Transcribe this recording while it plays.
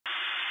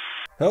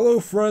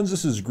Hello friends,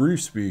 this is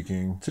Grief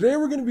speaking. Today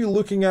we're going to be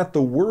looking at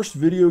the worst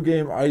video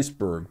game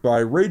Iceberg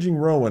by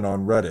RagingRowen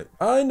on Reddit.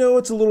 I know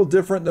it's a little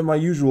different than my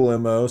usual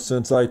MO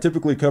since I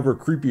typically cover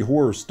creepy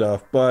horror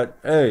stuff, but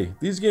hey,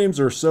 these games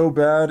are so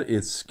bad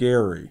it's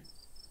scary.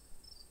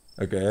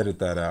 Okay, edit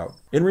that out.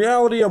 In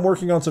reality, I'm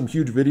working on some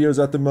huge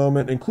videos at the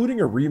moment,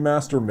 including a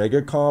remaster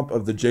mega comp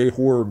of the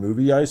J-horror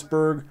movie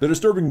Iceberg, the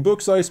disturbing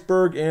books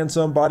Iceberg, and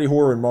some body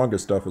horror and manga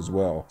stuff as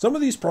well. Some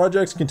of these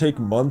projects can take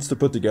months to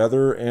put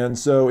together, and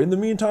so in the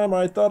meantime,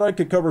 I thought I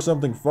could cover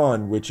something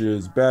fun, which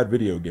is bad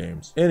video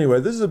games. Anyway,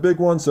 this is a big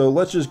one, so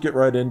let's just get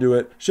right into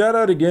it. Shout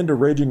out again to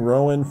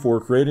RagingRowen for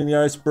creating the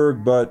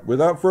Iceberg, but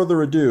without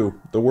further ado,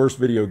 the worst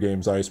video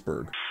games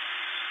Iceberg.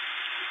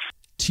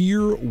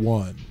 Tier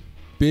 1.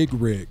 Big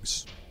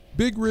Rigs.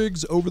 Big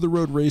Rigs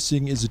Over-the-Road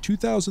Racing is a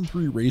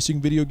 2003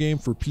 racing video game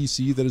for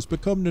PC that has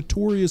become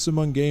notorious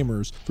among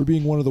gamers for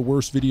being one of the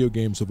worst video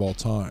games of all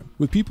time,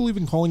 with people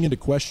even calling into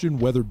question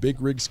whether Big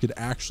Rigs could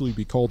actually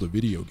be called a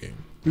video game.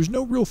 There's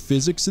no real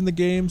physics in the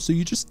game, so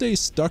you just stay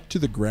stuck to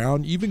the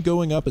ground, even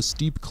going up a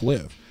steep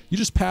cliff. You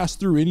just pass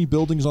through any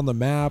buildings on the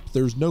map.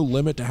 There's no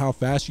limit to how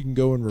fast you can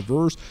go in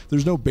reverse.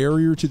 There's no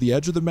barrier to the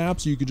edge of the map,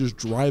 so you can just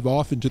drive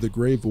off into the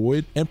gray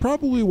void. And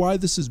probably why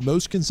this is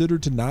most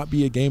considered to not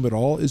be a game at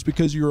all is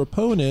because your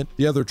opponent,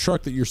 the other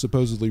truck that you're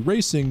supposedly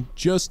racing,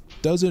 just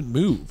doesn't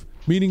move,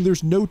 meaning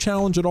there's no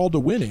challenge at all to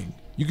winning.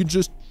 You can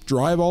just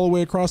drive all the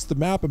way across the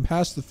map and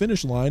pass the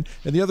finish line,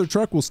 and the other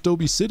truck will still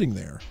be sitting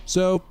there.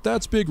 So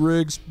that's Big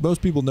Rigs.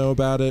 Most people know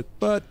about it,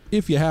 but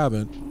if you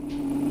haven't,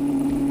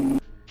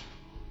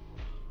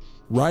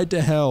 Ride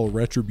to Hell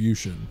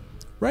Retribution.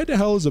 Ride to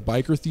Hell is a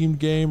biker-themed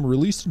game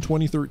released in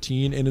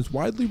 2013 and is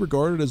widely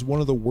regarded as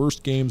one of the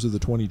worst games of the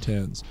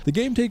 2010s. The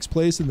game takes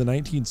place in the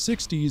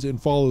 1960s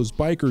and follows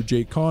biker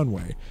Jake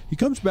Conway. He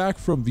comes back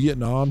from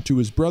Vietnam to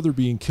his brother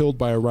being killed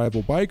by a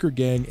rival biker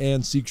gang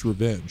and seeks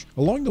revenge.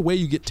 Along the way,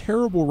 you get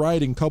terrible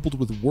riding coupled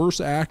with worse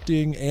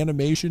acting,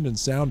 animation, and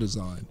sound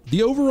design.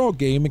 The overall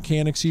game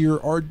mechanics here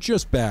are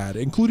just bad,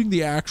 including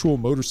the actual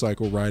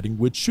motorcycle riding,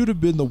 which should have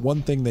been the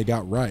one thing they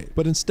got right.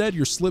 But instead,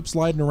 you're slip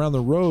sliding around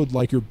the road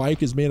like your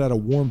bike is made out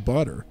of warm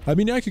butter. I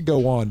mean, I could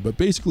go on, but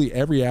basically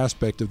every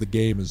aspect of the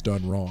game is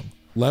done wrong.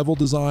 Level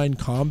design,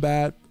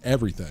 combat,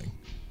 everything.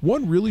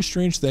 One really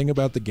strange thing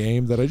about the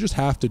game that I just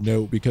have to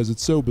note because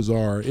it's so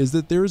bizarre is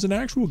that there is an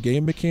actual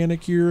game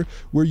mechanic here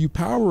where you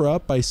power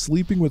up by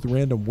sleeping with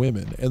random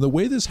women. And the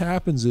way this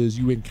happens is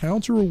you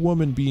encounter a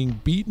woman being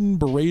beaten,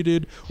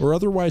 berated, or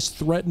otherwise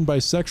threatened by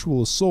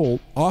sexual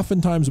assault,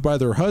 oftentimes by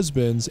their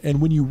husbands,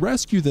 and when you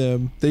rescue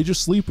them, they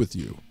just sleep with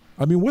you.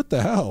 I mean, what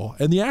the hell?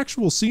 And the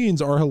actual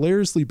scenes are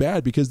hilariously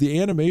bad because the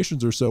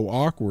animations are so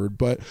awkward,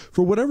 but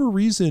for whatever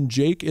reason,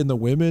 Jake and the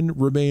women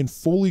remain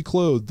fully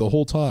clothed the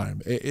whole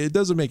time. It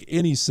doesn't make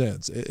any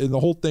sense, and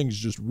the whole thing's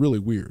just really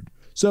weird.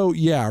 So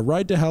yeah,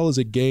 Ride to Hell is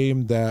a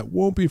game that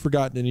won't be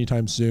forgotten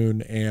anytime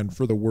soon, and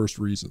for the worst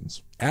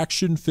reasons.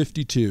 Action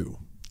 52.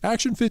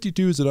 Action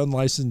 52 is an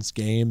unlicensed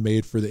game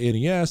made for the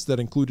NES that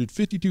included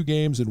 52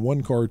 games in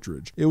one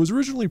cartridge. It was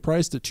originally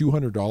priced at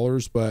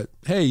 $200, but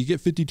hey, you get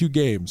 52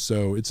 games,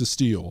 so it's a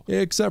steal.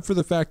 Except for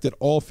the fact that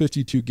all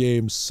 52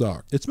 games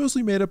suck. It's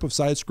mostly made up of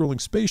side-scrolling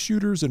space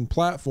shooters and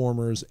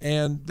platformers,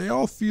 and they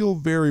all feel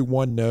very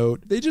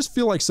one-note. They just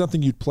feel like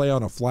something you'd play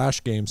on a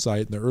Flash game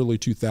site in the early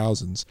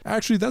 2000s.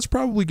 Actually, that's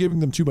probably giving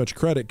them too much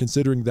credit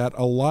considering that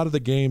a lot of the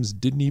games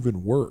didn't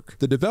even work.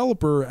 The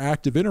developer,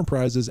 Active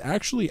Enterprises,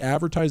 actually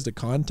advertised a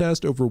contest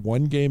over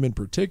one game in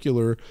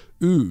particular,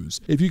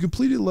 Ooze. If you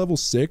completed level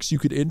 6, you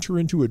could enter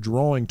into a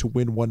drawing to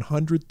win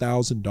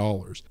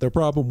 $100,000. The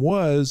problem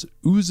was,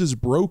 Ooze is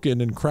broken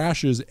and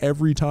crashes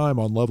every time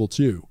on level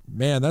 2.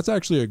 Man, that's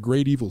actually a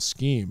great evil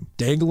scheme.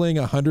 Dangling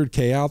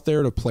 $100K out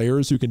there to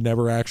players who can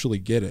never actually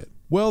get it.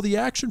 Well, the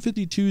Action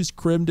 52's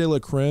creme de la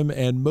creme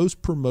and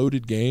most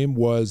promoted game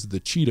was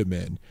the Cheetah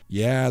Men.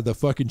 Yeah, the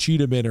fucking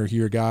Cheetah Men are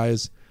here,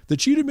 guys. The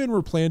Cheetah Men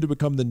were planned to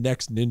become the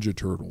next Ninja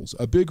Turtles,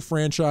 a big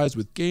franchise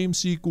with game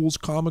sequels,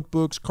 comic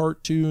books,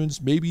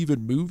 cartoons, maybe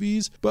even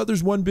movies, but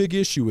there's one big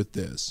issue with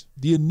this.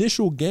 The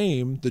initial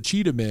game, the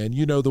Cheetah Men,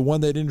 you know, the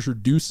one that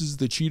introduces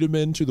the Cheetah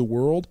Men to the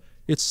world,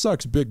 it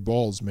sucks big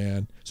balls,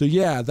 man. So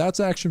yeah, that's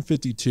Action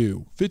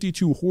 52.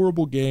 52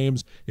 horrible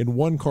games in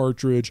one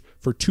cartridge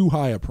for too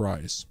high a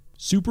price.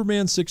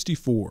 Superman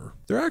 64.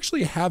 There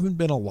actually haven't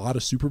been a lot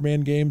of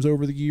Superman games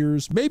over the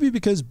years, maybe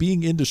because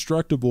being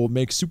indestructible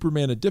makes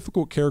Superman a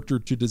difficult character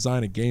to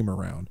design a game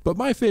around. But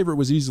my favorite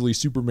was easily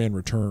Superman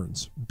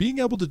Returns. Being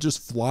able to just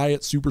fly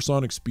at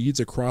supersonic speeds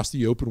across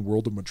the open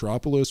world of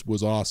Metropolis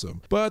was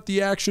awesome, but the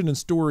action and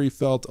story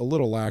felt a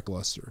little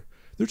lackluster.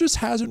 There just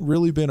hasn't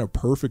really been a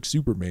perfect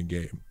Superman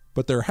game.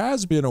 but there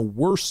has been a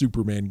worse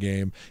Superman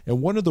game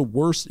and one of the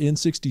worst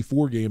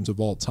N64 games of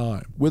all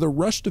time. With a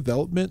rushed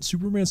development,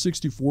 Superman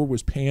 64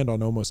 was panned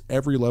on almost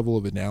every level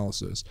of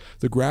analysis.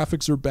 The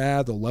graphics are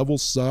bad, the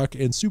levels suck,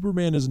 and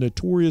Superman is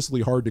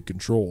notoriously hard to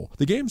control.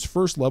 The game's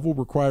first level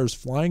requires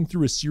flying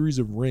through a series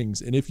of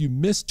rings, and if you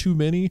miss too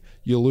many,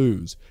 you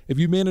lose. If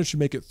you manage to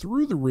make it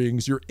through the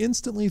rings, you're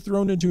instantly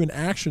thrown into an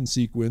action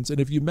sequence, and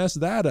if you mess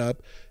that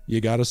up,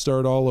 you gotta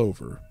start all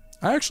over.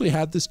 I actually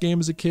had this game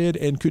as a kid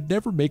and could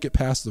never make it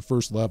past the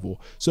first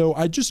level, so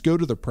I just go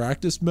to the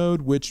practice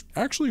mode, which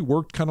actually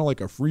worked kind of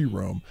like a free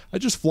roam. I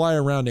just fly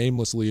around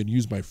aimlessly and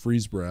use my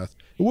freeze breath.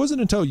 It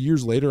wasn't until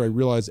years later I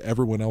realized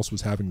everyone else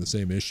was having the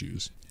same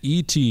issues.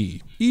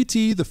 E.T.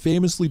 E.T., the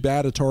famously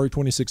bad Atari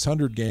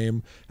 2600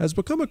 game, has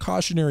become a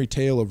cautionary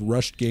tale of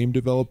rushed game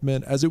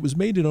development as it was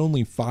made in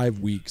only 5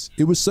 weeks.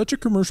 It was such a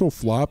commercial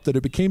flop that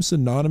it became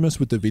synonymous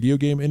with the video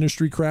game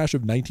industry crash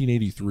of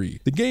 1983.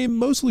 The game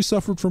mostly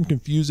suffered from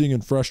confusing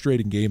and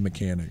frustrating game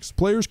mechanics.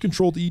 Players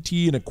controlled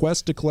E.T. in a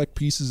quest to collect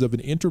pieces of an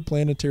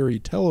interplanetary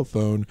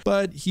telephone,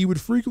 but he would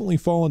frequently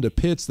fall into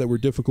pits that were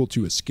difficult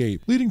to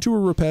escape, leading to a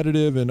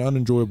repetitive and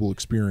unenjoyable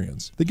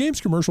experience. The game's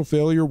commercial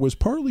failure was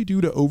partly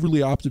due to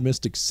overly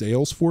optimistic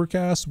sales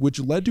forecasts, which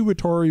led to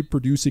Atari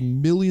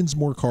producing millions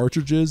more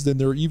cartridges than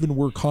there even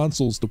were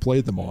consoles to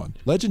play them on.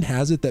 Legend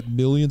has it that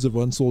millions of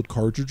unsold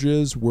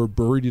cartridges were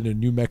buried in a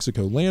New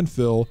Mexico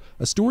landfill,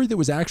 a story that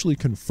was actually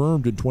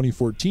confirmed in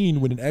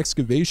 2014 when an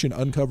excavation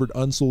uncovered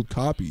unsold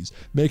copies,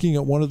 making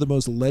it one of the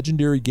most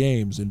legendary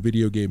games in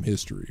video game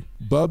history.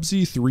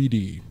 Bubsy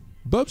 3D.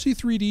 Bubsy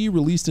 3D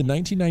released in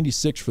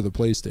 1996 for the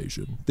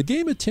PlayStation. The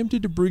game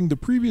attempted to bring the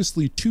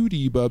previously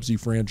 2D Bubsy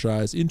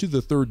franchise into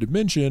the third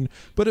dimension,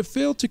 but it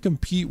failed to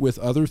compete with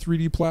other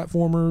 3D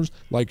platformers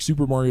like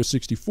Super Mario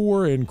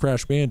 64 and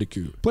Crash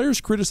Bandicoot.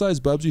 Players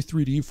criticized Bubsy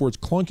 3D for its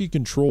clunky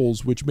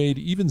controls, which made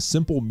even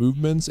simple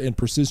movements and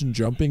precision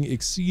jumping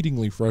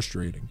exceedingly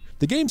frustrating.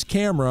 The game's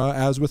camera,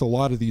 as with a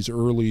lot of these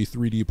early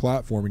 3D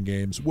platforming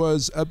games,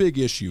 was a big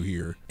issue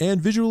here,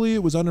 and visually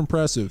it was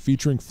unimpressive,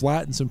 featuring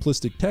flat and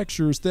simplistic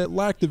textures that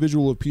lacked the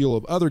visual appeal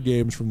of other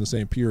games from the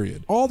same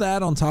period. All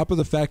that on top of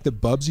the fact that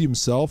Bubsy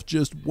himself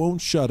just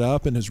won't shut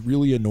up and is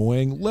really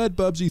annoying led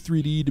Bubsy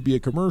 3D to be a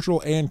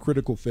commercial and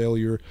critical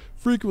failure,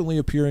 frequently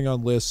appearing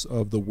on lists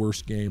of the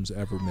worst games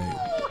ever made.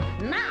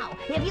 Now,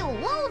 if you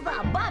lose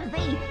a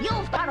Bubsy,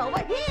 you'll start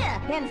over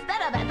here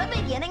instead of at the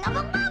beginning of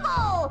the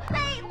level.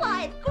 Ain't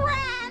life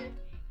grand?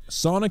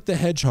 Sonic the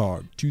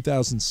Hedgehog,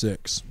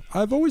 2006.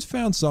 I've always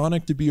found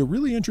Sonic to be a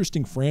really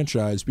interesting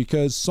franchise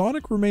because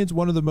Sonic remains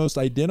one of the most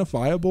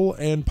identifiable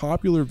and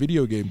popular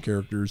video game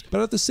characters,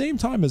 but at the same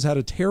time has had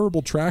a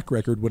terrible track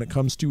record when it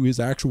comes to his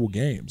actual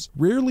games.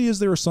 Rarely is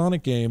there a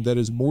Sonic game that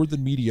is more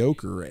than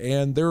mediocre,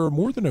 and there are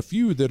more than a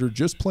few that are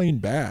just plain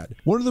bad.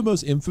 One of the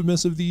most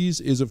infamous of these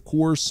is, of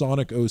course,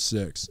 Sonic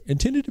 06.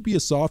 Intended to be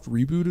a soft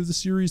reboot of the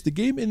series, the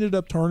game ended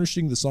up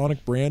tarnishing the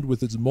Sonic brand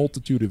with its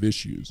multitude of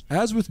issues.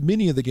 As with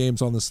many of the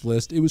games on this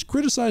list, it was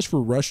criticized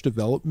for rushed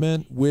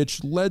development, which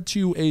led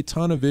to a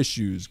ton of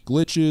issues,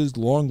 glitches,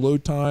 long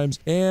load times,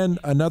 and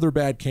another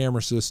bad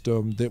camera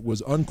system that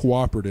was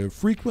uncooperative,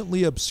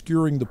 frequently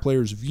obscuring the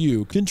player's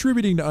view,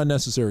 contributing to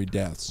unnecessary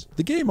deaths.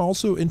 The game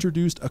also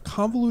introduced a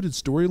convoluted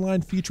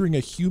storyline featuring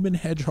a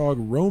human-hedgehog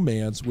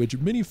romance, which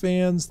many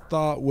fans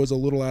thought was a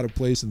little out of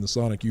place in the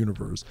Sonic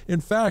universe. In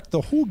fact,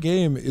 the whole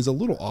game is a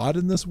little odd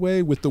in this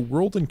way, with the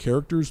world and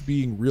characters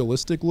being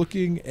realistic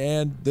looking,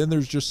 and then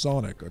there's just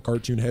Sonic, a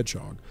cartoon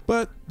hedgehog.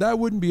 But that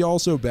wouldn't be all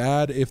so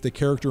bad if the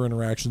character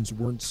interactions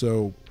weren't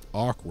so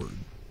awkward.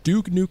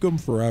 Duke Nukem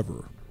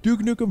Forever.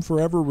 Duke Nukem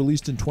Forever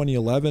released in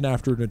 2011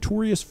 after a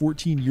notorious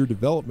 14-year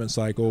development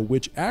cycle,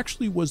 which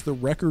actually was the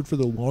record for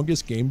the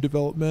longest game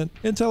development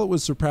until it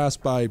was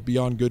surpassed by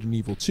Beyond Good and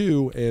Evil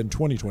 2 in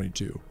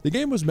 2022. The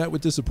game was met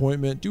with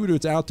disappointment due to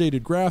its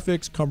outdated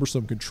graphics,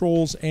 cumbersome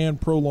controls, and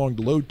prolonged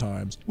load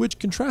times, which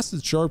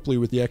contrasted sharply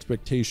with the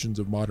expectations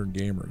of modern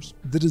gamers.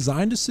 The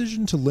design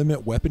decision to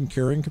limit weapon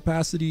carrying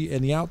capacity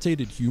and the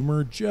outdated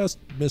humor just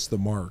missed the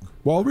mark.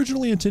 While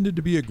originally intended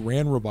to be a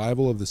grand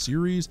revival of the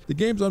series, the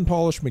game's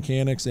unpolished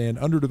mechanics and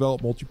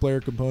underdeveloped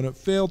multiplayer component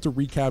failed to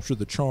recapture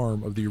the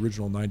charm of the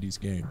original 90s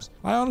games.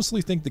 I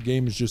honestly think the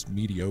game is just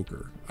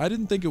mediocre. I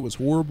didn't think it was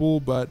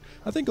horrible, but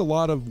I think a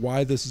lot of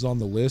why this is on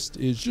the list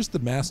is just the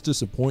mass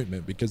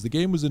disappointment because the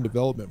game was in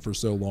development for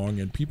so long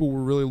and people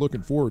were really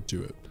looking forward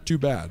to it. Too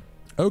bad.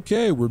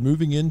 Okay, we're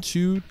moving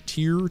into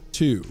Tier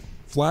 2.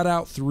 Flat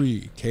Out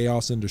 3,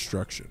 Chaos and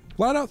Destruction.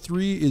 Flat Out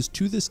 3 is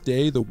to this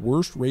day the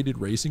worst rated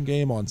racing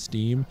game on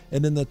Steam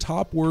and in the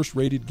top worst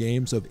rated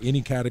games of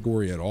any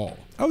category at all.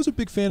 I was a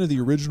big fan of the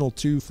original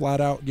 2 Flat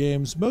Out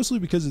games, mostly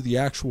because of the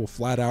actual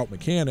flat out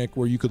mechanic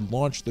where you could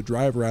launch the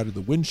driver out of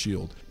the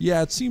windshield.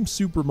 Yeah, it seems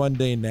super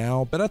mundane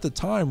now, but at the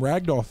time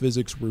ragdoll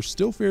physics were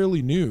still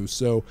fairly new,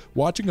 so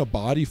watching a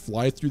body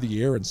fly through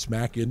the air and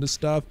smack into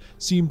stuff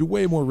seemed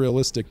way more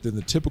realistic than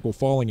the typical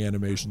falling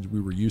animations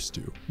we were used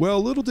to.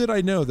 Well, little did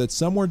I know that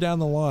somewhere down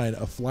the line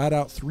a Flat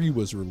Out 3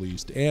 was released.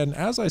 released, and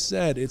as I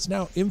said, it's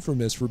now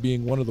infamous for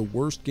being one of the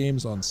worst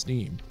games on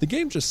Steam. The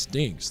game just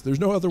stinks, there's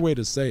no other way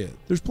to say it.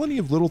 There's plenty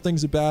of little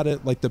things about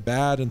it, like the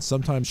bad and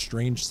sometimes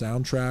strange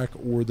soundtrack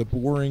or the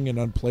boring and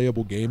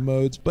unplayable game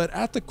modes, but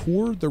at the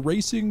core, the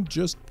racing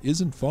just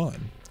isn't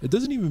fun. It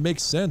doesn't even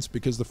make sense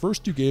because the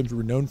first two games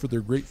were known for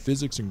their great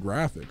physics and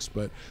graphics,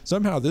 but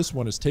somehow this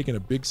one has taken a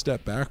big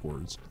step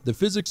backwards. The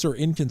physics are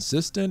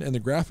inconsistent and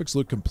the graphics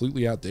look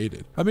completely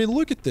outdated. I mean,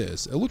 look at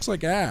this, it looks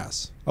like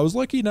ass. I was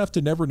lucky enough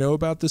to never know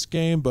about this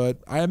game, but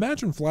I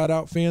imagine Flat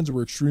Out fans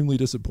were extremely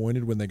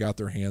disappointed when they got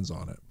their hands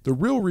on it. The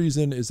real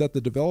reason is that the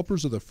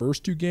developers of the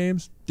first two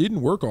games didn't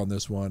work on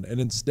this one,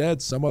 and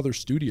instead some other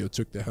studio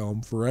took the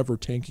helm, forever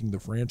tanking the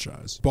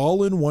franchise.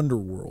 Ballin'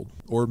 Wonderworld,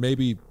 or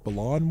maybe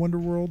Balan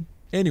Wonderworld?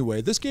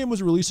 Anyway, this game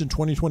was released in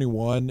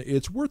 2021.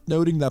 It's worth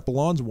noting that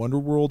Balan's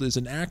Wonderworld is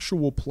an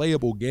actual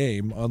playable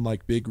game,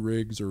 unlike Big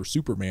Rigs or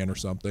Superman or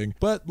something,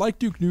 but like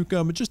Duke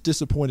Nukem, it just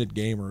disappointed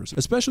gamers,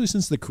 especially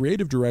since the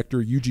creative director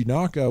Yuji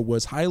Naka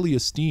was highly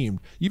esteemed,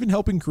 even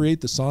helping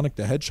create the Sonic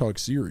the Hedgehog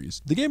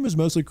series. The game was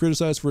mostly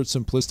criticized for its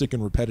simplistic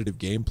and repetitive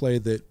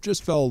gameplay that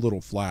just fell a little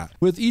flat,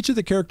 with each of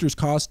the characters'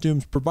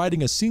 costumes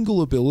providing a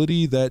single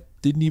ability that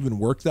didn't even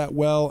work that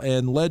well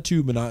and led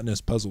to monotonous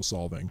puzzle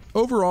solving.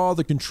 Overall,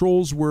 the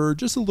controls were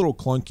just a little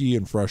clunky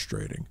and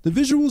frustrating. The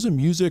visuals and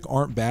music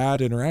aren't bad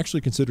and are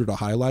actually considered a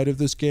highlight of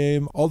this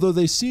game, although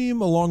they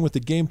seem, along with the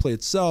gameplay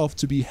itself,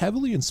 to be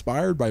heavily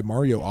inspired by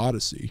Mario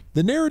Odyssey.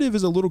 The narrative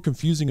is a little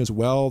confusing as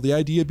well, the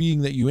idea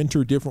being that you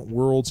enter different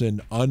worlds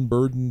and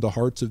unburden the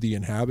hearts of the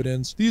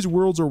inhabitants. These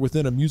worlds are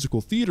within a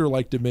musical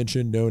theater-like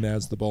dimension known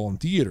as the Ballin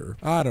Theater.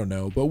 I don't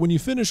know, but when you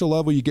finish a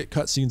level you get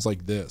cutscenes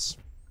like this.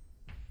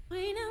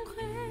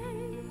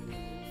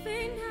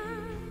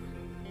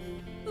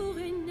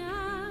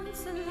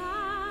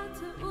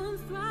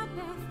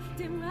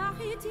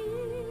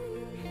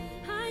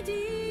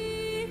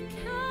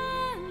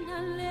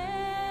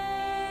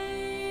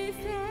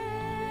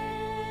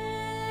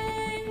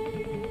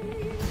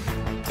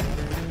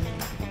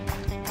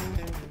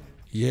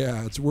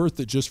 Yeah, it's worth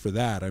it just for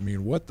that. I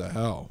mean, what the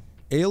hell?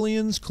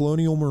 Aliens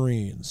Colonial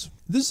Marines.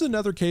 This is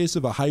another case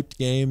of a hyped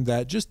game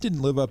that just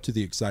didn't live up to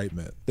the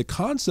excitement. The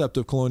concept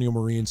of Colonial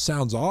Marines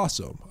sounds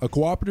awesome. A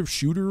cooperative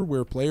shooter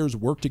where players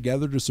work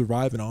together to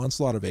survive an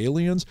onslaught of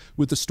aliens,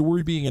 with the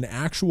story being an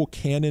actual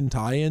canon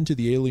tie-in to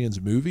the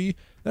Aliens movie.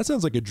 That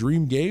sounds like a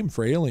dream game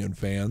for Alien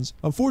fans.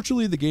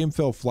 Unfortunately, the game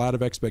fell flat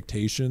of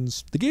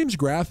expectations. The game's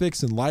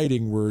graphics and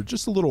lighting were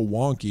just a little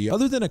wonky,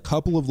 other than a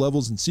couple of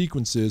levels and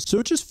sequences, so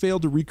it just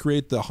failed to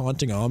recreate the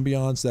haunting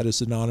ambiance that is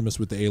synonymous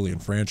with the Alien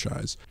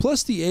franchise.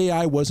 Plus, the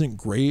AI wasn't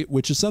great,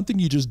 which is something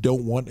you just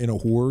don't want in a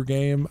horror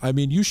game. I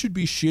mean, you should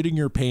be shitting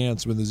your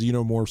pants when the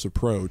xenomorphs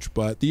approach,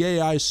 but the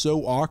AI is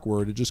so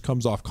awkward it just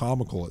comes off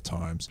comical at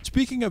times.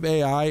 Speaking of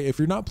AI, if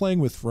you're not playing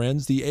with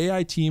friends, the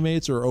AI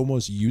teammates are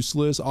almost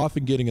useless,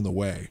 often getting in the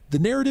way. The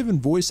narrative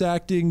and voice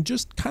acting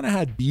just kind of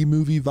had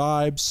B-movie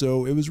vibes,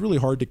 so it was really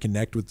hard to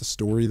connect with the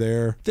story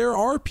there. There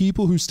are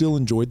people who still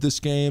enjoyed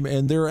this game,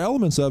 and there are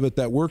elements of it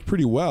that work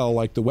pretty well,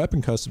 like the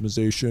weapon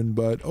customization,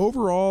 but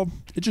overall,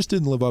 it just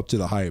didn't live up to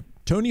the hype.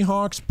 Tony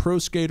Hawk's Pro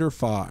Skater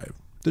 5.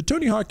 The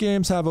Tony Hawk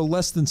games have a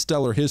less than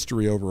stellar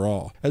history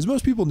overall. As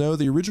most people know,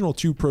 the original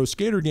two Pro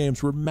Skater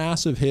games were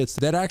massive hits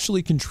that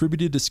actually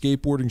contributed to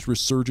skateboarding's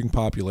resurging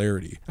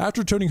popularity.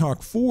 After Tony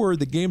Hawk 4,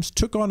 the games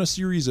took on a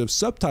series of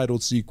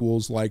subtitled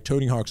sequels like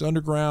Tony Hawk's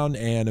Underground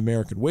and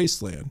American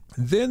Wasteland.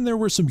 Then there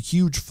were some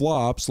huge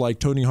flops like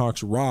Tony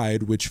Hawk's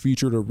Ride, which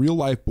featured a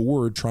real-life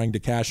board trying to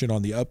cash in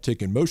on the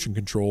uptick in motion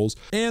controls,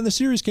 and the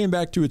series came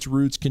back to its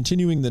roots,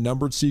 continuing the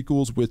numbered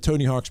sequels with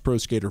Tony Hawk's Pro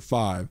Skater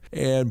 5,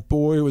 and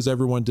boy was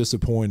everyone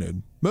disappointed.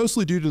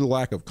 Mostly due to the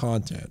lack of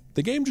content.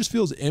 The game just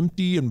feels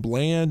empty and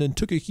bland and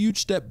took a huge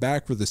step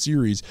back for the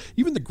series.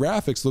 Even the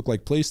graphics look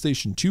like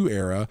PlayStation 2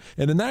 era,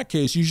 and in that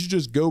case you should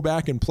just go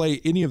back and play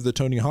any of the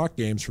Tony Hawk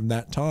games from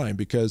that time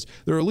because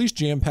they're at least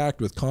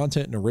jam-packed with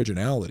content and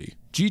originality.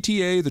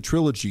 GTA The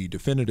Trilogy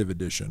Definitive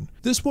Edition.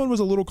 This one was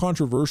a little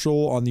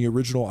controversial on the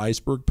original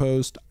Iceberg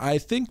post, I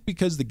think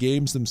because the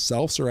games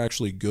themselves are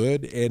actually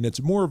good and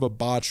it's more of a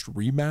botched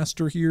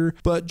remaster here,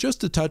 but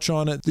just to touch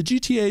on it, the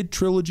GTA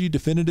Trilogy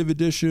Definitive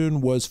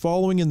Edition was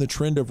following in the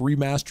trend of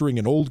remastering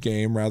an old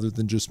game rather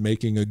than just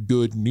making a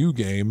good new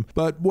game,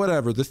 but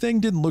whatever, the thing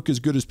didn't look as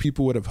good as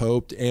people would have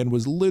hoped and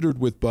was littered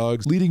with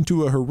bugs, leading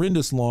to a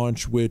horrendous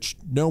launch which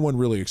no one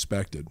really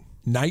expected.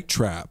 Night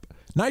Trap.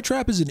 Night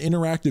Trap is an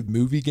interactive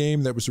movie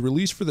game that was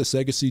released for the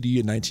Sega CD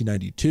in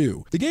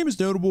 1992. The game is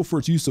notable for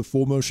its use of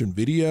full motion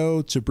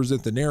video to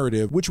present the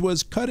narrative, which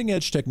was cutting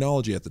edge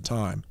technology at the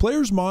time.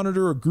 Players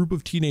monitor a group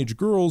of teenage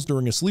girls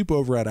during a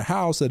sleepover at a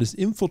house that is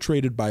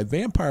infiltrated by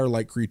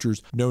vampire-like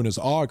creatures known as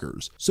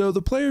augurs. So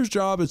the player's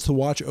job is to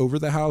watch over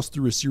the house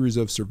through a series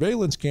of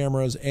surveillance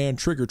cameras and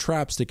trigger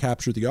traps to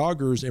capture the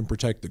augurs and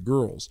protect the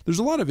girls. There's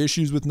a lot of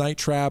issues with Night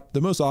Trap.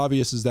 The most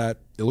obvious is that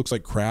it looks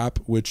like crap,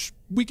 which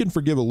we can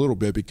forgive a little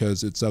bit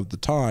because it's of the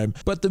time,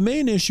 but the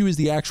main issue is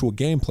the actual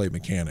gameplay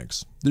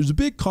mechanics. There's a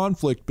big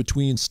conflict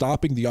between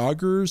stopping the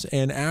augurs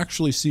and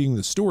actually seeing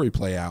the story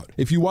play out.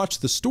 If you watch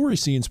the story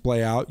scenes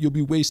play out, you'll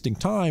be wasting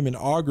time and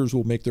augurs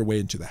will make their way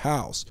into the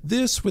house.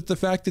 This, with the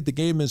fact that the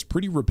game is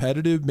pretty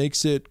repetitive,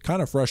 makes it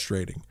kind of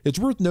frustrating. It's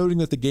worth noting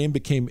that the game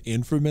became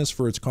infamous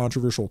for its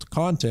controversial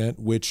content,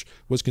 which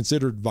was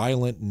considered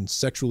violent and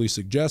sexually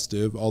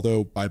suggestive,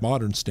 although by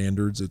modern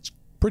standards, it's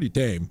pretty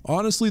tame.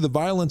 Honestly, the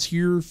violence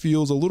here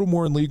feels a little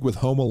more in league with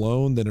Home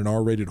Alone than an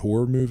R-rated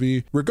horror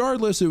movie.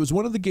 Regardless, it was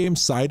one of the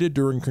games cited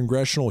during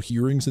congressional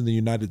hearings in the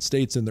United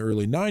States in the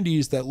early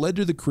 90s that led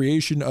to the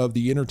creation of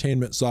the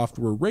Entertainment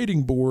Software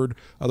Rating Board,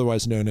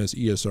 otherwise known as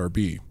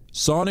ESRB.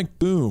 Sonic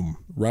Boom,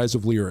 Rise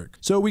of Lyric.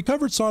 So we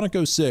covered Sonic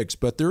 06,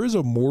 but there is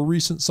a more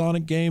recent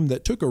Sonic game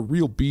that took a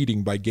real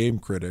beating by game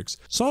critics.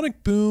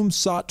 Sonic Boom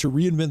sought to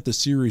reinvent the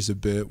series a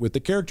bit, with the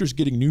characters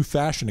getting new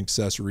fashion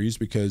accessories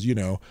because, you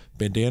know,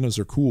 bandanas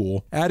are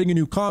cool, adding a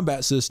new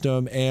combat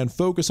system, and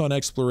focus on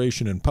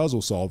exploration and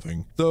puzzle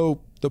solving.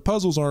 Though the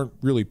puzzles aren't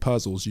really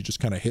puzzles, you just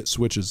kind of hit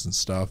switches and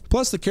stuff.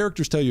 Plus, the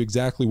characters tell you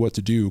exactly what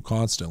to do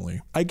constantly.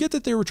 I get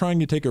that they were trying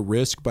to take a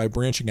risk by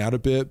branching out a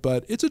bit,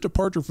 but it's a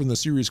departure from the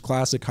series'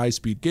 classic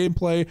high-speed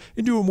gameplay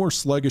into a more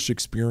sluggish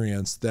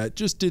experience that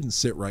just didn't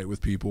sit right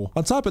with people.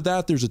 On top of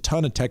that, there's a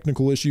ton of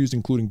technical issues,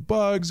 including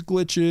bugs,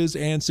 glitches,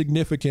 and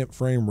significant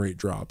frame rate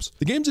drops.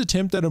 The game's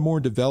attempt at a more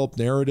developed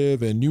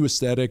narrative and new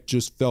aesthetic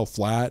just fell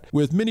flat,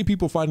 with many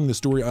people finding the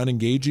story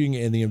unengaging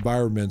and the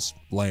environments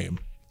lame.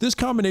 This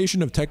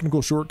combination of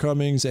technical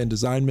shortcomings and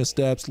design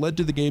missteps led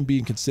to the game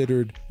being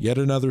considered yet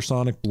another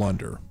Sonic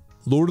blunder.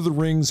 Lord of the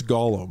Rings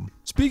Gollum.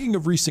 Speaking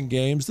of recent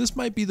games, this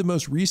might be the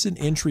most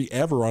recent entry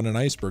ever on an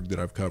Iceberg that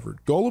I've covered.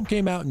 Gollum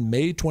came out in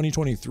May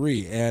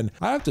 2023, and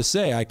I have to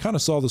say, I kind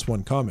of saw this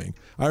one coming.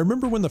 I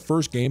remember when the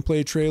first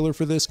gameplay trailer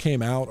for this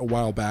came out a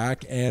while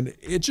back, and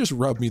it just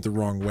rubbed me the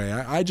wrong way.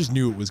 I just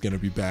knew it was going to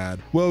be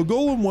bad. Well,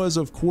 Gollum was,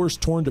 of course,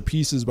 torn to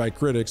pieces by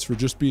critics for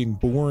just being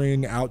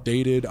boring,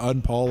 outdated,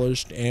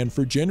 unpolished, and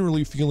for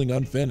generally feeling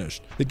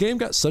unfinished. The game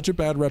got such a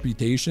bad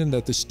reputation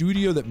that the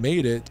studio that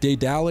made it,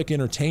 Daedalic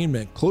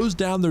Entertainment, closed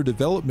down their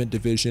development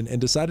division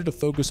and decided to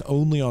focus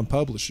only on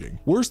publishing.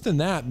 Worse than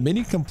that,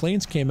 many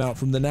complaints came out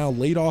from the now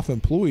laid off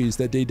employees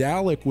that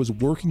Daedalic was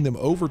working them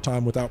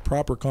overtime without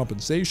proper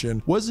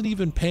compensation, wasn't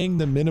even paying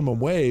them minimum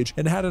wage,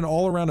 and had an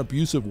all-around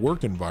abusive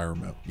work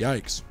environment.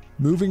 Yikes.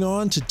 Moving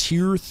on to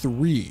Tier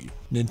 3,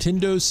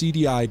 Nintendo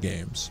CDI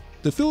games.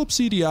 The Philips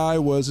CDI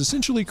was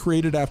essentially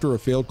created after a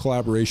failed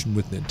collaboration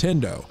with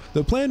Nintendo.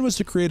 The plan was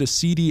to create a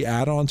CD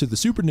add-on to the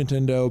Super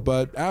Nintendo,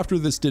 but after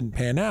this didn't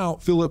pan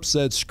out, Philips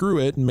said screw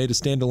it and made a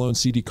standalone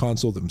CD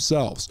console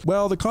themselves.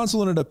 Well, the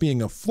console ended up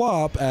being a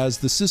flop as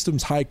the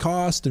system's high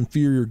cost,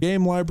 inferior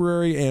game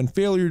library, and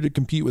failure to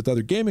compete with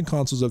other gaming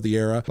consoles of the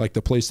era, like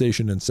the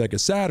PlayStation and Sega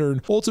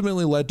Saturn,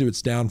 ultimately led to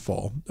its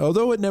downfall.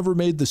 Although it never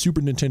made the Super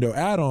Nintendo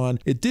add-on,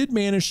 it did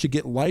manage to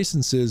get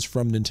licenses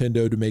from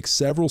Nintendo to make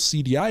several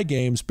CDI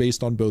games based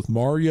on both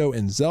Mario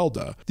and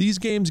Zelda. These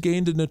games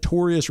gained a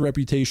notorious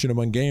reputation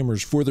among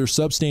gamers for their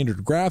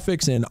substandard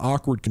graphics and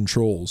awkward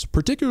controls,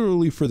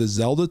 particularly for the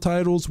Zelda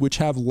titles, which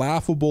have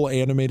laughable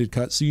animated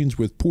cutscenes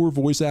with poor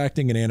voice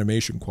acting and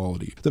animation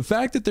quality. The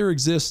fact that there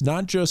exists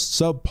not just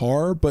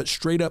subpar, but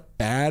straight up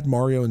bad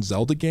Mario and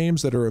Zelda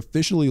games that are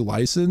officially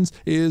licensed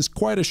is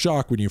quite a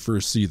shock when you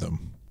first see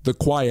them. The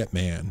Quiet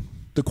Man.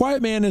 The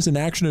Quiet Man is an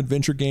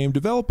action-adventure game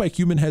developed by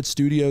Human Head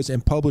Studios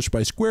and published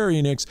by Square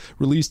Enix,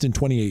 released in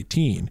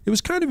 2018. It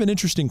was kind of an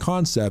interesting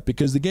concept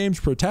because the game's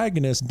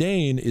protagonist,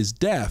 Dane, is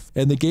deaf,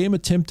 and the game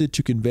attempted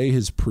to convey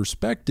his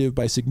perspective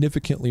by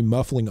significantly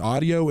muffling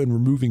audio and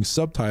removing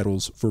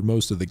subtitles for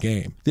most of the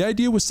game. The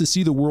idea was to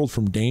see the world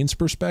from Dane's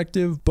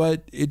perspective,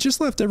 but it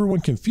just left everyone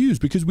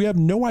confused because we have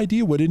no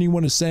idea what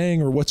anyone is saying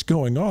or what's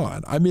going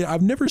on. I mean,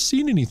 I've never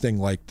seen anything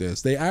like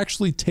this. They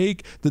actually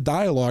take the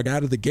dialogue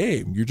out of the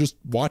game. You're just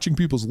watching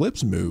people's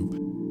lips move.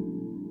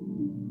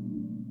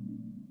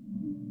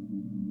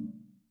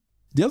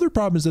 The other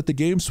problem is that the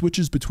game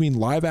switches between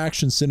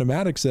live-action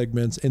cinematic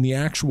segments and the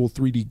actual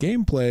 3D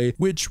gameplay,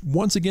 which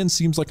once again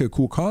seems like a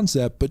cool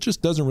concept, but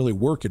just doesn't really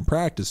work in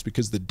practice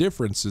because the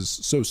difference is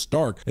so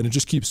stark and it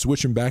just keeps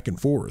switching back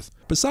and forth.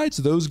 Besides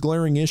those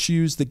glaring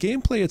issues, the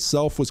gameplay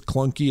itself was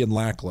clunky and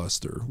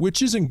lackluster,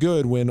 which isn't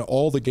good when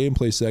all the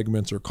gameplay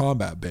segments are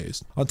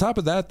combat-based. On top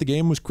of that, the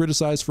game was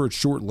criticized for its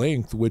short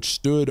length, which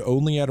stood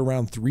only at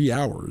around 3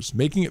 hours,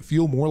 making it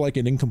feel more like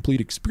an incomplete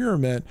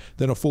experiment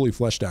than a fully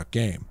fleshed out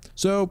game.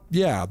 So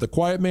yeah, The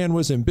Quiet Man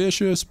was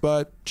ambitious,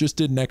 but just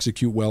didn't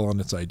execute well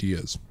on its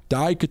ideas.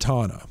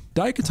 Daikatana.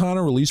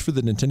 Daikatana released for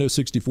the Nintendo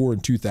 64 in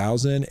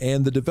 2000,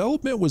 and the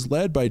development was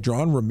led by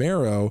John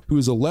Romero, who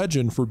is a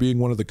legend for being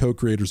one of the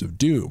co-creators of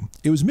Doom.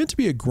 It was meant to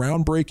be a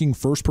groundbreaking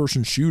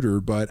first-person shooter,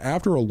 but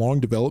after a long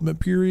development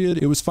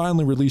period, it was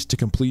finally released to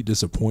complete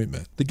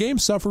disappointment. The game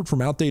suffered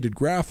from outdated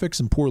graphics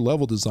and poor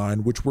level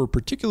design, which were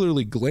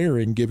particularly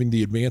glaring given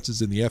the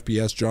advances in the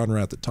FPS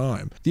genre at the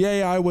time. The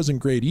AI wasn't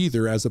great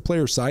either, as the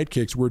player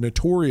sidekicks were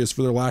notorious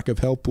for their lack of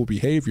helpful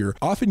behavior,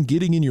 often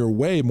getting in your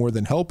way more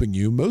than helping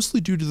you, most mostly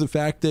due to the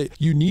fact that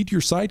you need your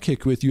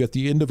sidekick with you at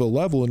the end of a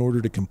level in order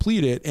to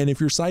complete it, and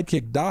if your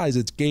sidekick dies,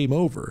 it's game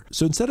over.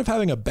 So instead of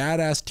having a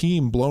badass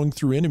team blowing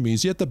through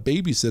enemies, you have to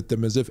babysit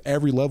them as if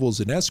every level is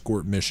an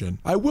escort mission.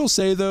 I will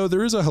say though,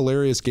 there is a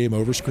hilarious game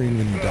over screen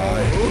when you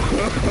die.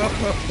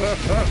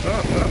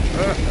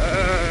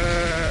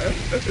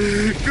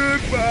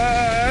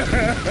 Goodbye,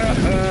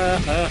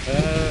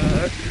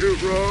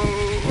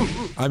 hero.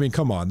 I mean,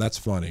 come on, that's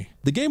funny.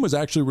 The game was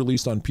actually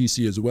released on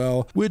PC as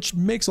well, which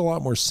makes a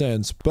lot more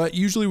sense, but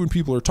usually when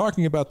people are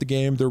talking about the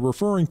game, they're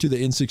referring to the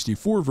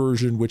N64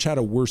 version, which had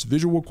a worse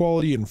visual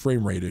quality and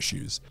frame rate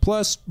issues.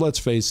 Plus, let's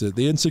face it,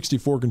 the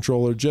N64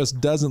 controller just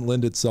doesn't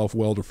lend itself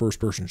well to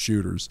first-person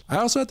shooters. I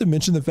also have to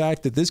mention the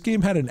fact that this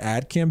game had an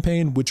ad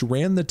campaign which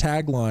ran the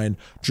tagline,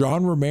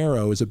 "John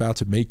Romero is about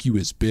to make you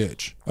his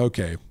bitch."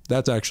 Okay,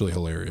 that's actually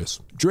hilarious.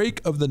 Drake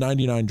of the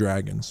 99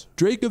 Dragons.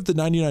 Drake of the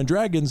 99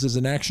 Dragons is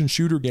an action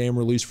shooter game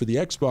released for the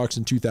Xbox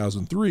in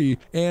 2003,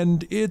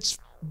 and it's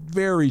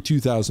very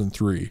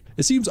 2003.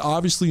 It seems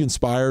obviously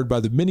inspired by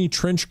the many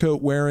trench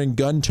coat wearing,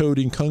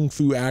 gun-toting kung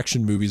fu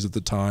action movies at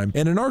the time,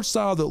 and an art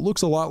style that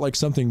looks a lot like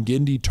something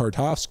Genndy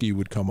Tartakovsky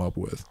would come up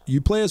with. You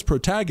play as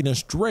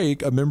protagonist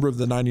Drake, a member of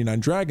the 99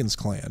 Dragons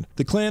clan.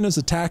 The clan is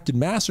attacked and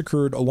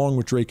massacred along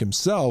with Drake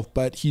himself,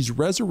 but he's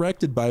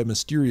resurrected by a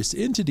mysterious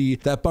entity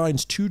that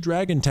binds 2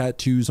 dragon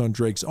tattoos on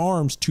Drake's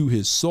arms to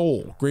his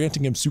soul,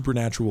 granting him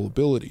supernatural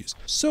abilities.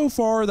 So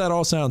far, that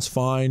all sounds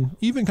fine,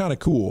 even kind of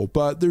cool,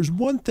 but there's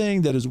one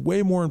thing that is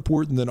way more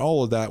important than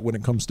all of that when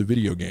it comes to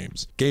video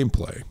games: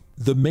 gameplay.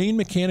 The main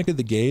mechanic of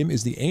the game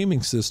is the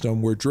aiming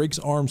system, where Drake's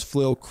arms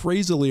flail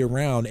crazily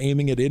around,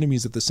 aiming at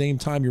enemies at the same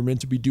time you're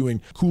meant to be doing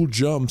cool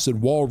jumps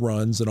and wall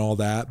runs and all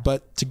that,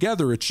 but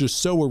together it's just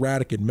so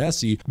erratic and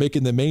messy,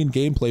 making the main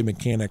gameplay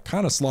mechanic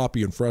kind of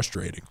sloppy and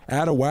frustrating.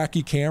 Add a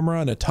wacky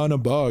camera and a ton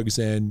of bugs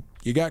and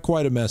you got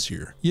quite a mess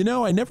here. You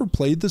know, I never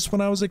played this when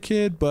I was a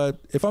kid, but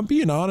if I'm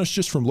being honest,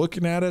 just from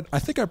looking at it, I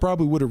think I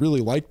probably would have really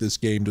liked this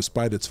game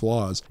despite its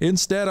flaws.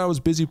 Instead, I was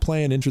busy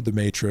playing Enter the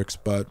Matrix,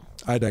 but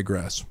I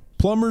digress.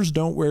 Plumbers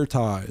don't wear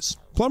ties.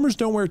 Plumbers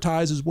Don't Wear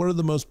Ties is one of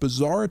the most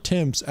bizarre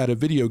attempts at a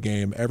video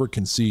game ever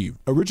conceived.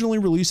 Originally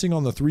releasing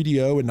on the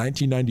 3DO in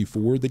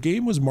 1994, the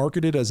game was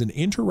marketed as an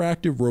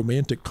interactive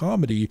romantic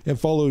comedy and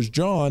follows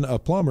John, a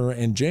plumber,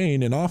 and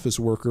Jane, an office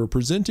worker,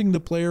 presenting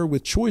the player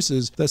with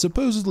choices that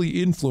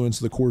supposedly influence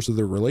the course of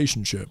their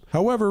relationship.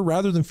 However,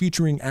 rather than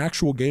featuring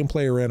actual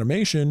gameplay or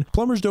animation,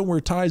 Plumbers Don't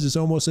Wear Ties is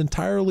almost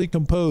entirely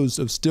composed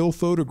of still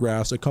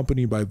photographs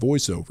accompanied by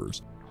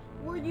voiceovers.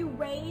 Were you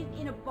raised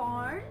in a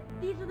barn?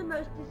 These are the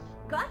most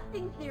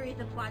disgusting series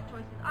of plot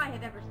choices I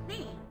have ever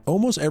seen.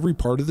 Almost every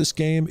part of this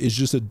game is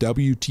just a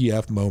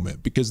WTF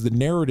moment because the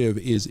narrative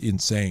is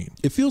insane.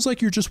 It feels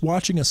like you're just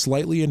watching a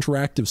slightly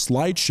interactive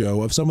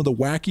slideshow of some of the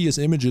wackiest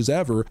images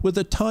ever with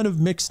a ton of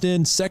mixed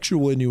in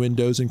sexual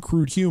innuendos and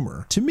crude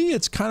humor. To me,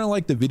 it's kind of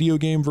like the video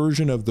game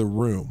version of The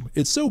Room.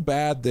 It's so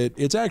bad that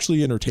it's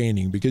actually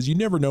entertaining because you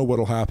never know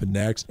what'll happen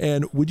next.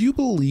 And would you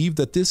believe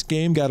that this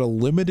game got a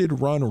limited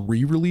run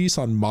re-release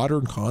on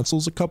modern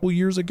consoles a couple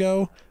years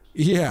ago?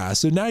 Yeah,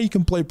 so now you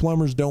can play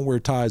Plumbers Don't Wear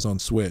Ties on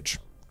Switch.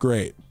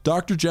 Great.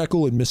 Dr.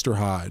 Jekyll and Mr.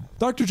 Hyde.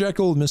 Dr.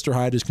 Jekyll and Mr.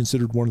 Hyde is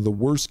considered one of the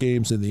worst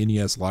games in the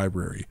NES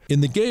library. In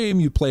the game,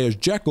 you play as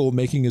Jekyll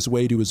making his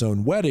way to his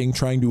own wedding,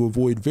 trying to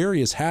avoid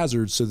various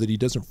hazards so that he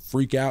doesn't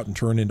freak out and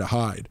turn into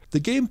Hyde.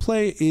 The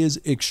gameplay is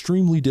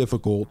extremely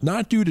difficult,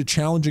 not due to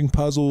challenging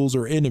puzzles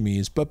or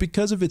enemies, but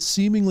because of its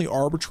seemingly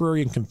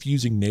arbitrary and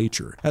confusing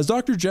nature. As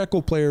Dr.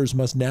 Jekyll, players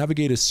must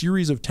navigate a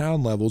series of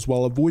town levels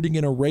while avoiding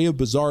an array of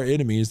bizarre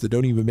enemies that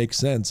don't even make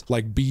sense,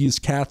 like bees,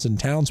 cats, and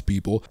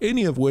townspeople,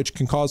 any of which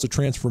can cause a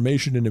transformation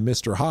into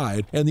Mr.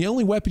 Hyde, and the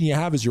only weapon you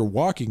have is your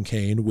walking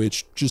cane,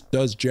 which just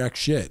does jack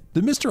shit.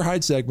 The Mr.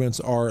 Hyde segments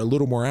are a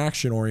little more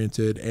action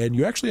oriented, and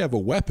you actually have a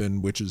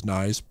weapon, which is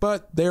nice,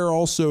 but they're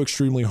also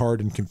extremely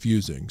hard and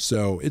confusing,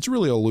 so it's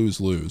really a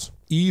lose-lose.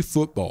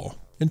 eFootball.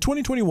 In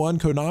 2021,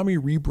 Konami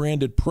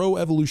rebranded Pro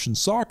Evolution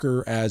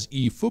Soccer as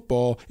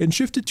eFootball and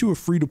shifted to a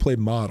free-to-play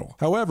model.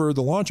 However,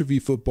 the launch of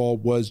eFootball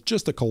was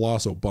just a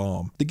colossal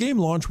bomb. The game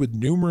launched with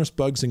numerous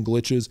bugs and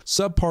glitches,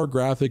 subpar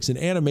graphics, and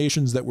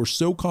animations that were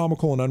so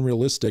comical and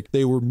unrealistic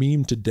they were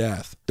memed to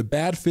death. The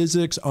bad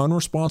physics,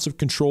 unresponsive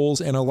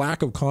controls, and a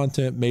lack of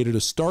content made it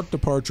a stark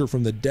departure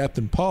from the depth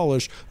and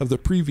polish of the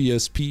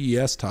previous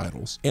PES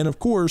titles. And of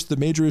course, the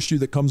major issue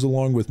that comes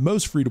along with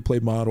most free-to-play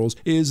models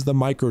is the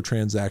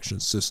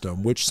microtransaction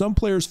system, which some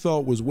players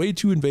felt was way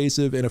too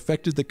invasive and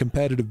affected the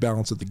competitive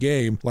balance of the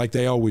game, like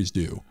they always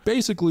do.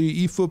 Basically,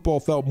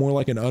 eFootball felt more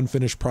like an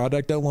unfinished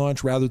product at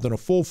launch rather than a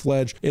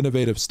full-fledged,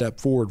 innovative step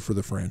forward for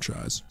the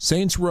franchise.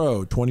 Saints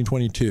Row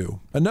 2022.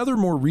 Another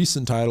more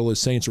recent title is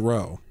Saints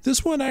Row.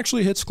 This one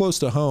actually hits close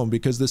to home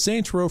because the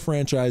Saints Row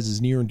franchise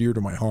is near and dear to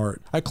my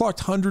heart. I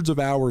clocked hundreds of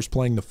hours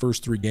playing the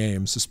first 3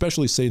 games,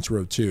 especially Saints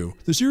Row 2.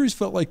 The series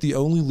felt like the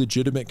only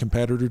legitimate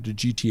competitor to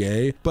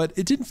GTA, but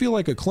it didn't feel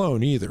like a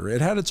clone either.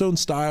 It had its own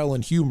style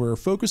and humor,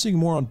 focusing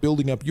more on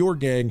building up your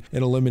gang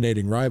and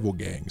eliminating rival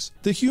gangs.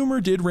 The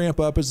humor did ramp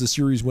up as the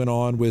series went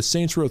on, with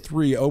Saints Row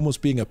 3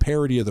 almost being a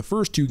parody of the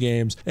first 2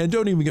 games, and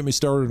don't even get me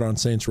started on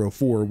Saints Row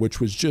 4, which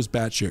was just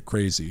batshit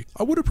crazy.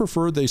 I would have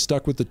preferred they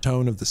stuck with the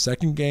tone of the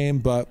second game,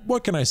 but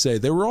what can I say?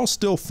 They were all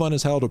still fun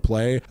as hell to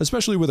play,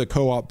 especially with a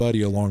co-op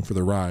buddy along for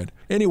the ride.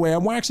 Anyway,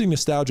 I'm waxing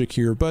nostalgic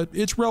here, but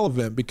it's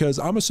relevant because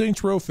I'm a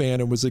Saints Row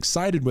fan and was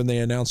excited when they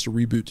announced a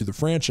reboot to the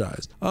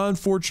franchise.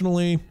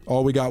 Unfortunately,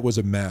 all we got was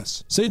a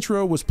mess. Saints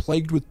Row was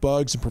plagued with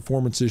bugs and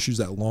performance issues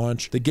at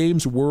launch. The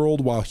game's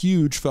world, while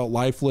huge, felt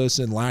lifeless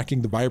and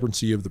lacking the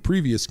vibrancy of the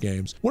previous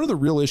games. One of the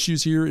real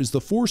issues here is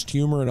the forced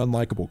humor and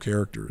unlikable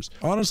characters.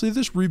 Honestly,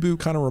 this reboot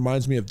kind of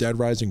reminds me of Dead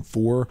Rising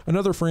 4,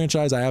 another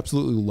franchise I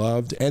absolutely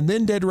loved, and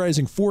then Dead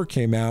Rising 4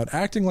 came out,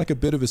 acting like a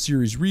bit of a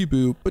series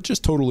reboot, but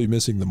just totally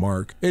missing the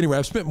mark. Anyway,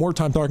 I've spent more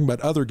time talking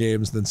about other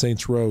games than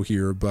Saints Row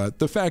here, but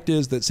the fact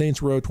is that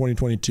Saints Row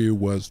 2022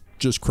 was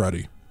just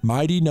cruddy.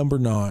 Mighty Number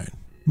 9.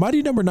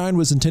 Mighty Number 9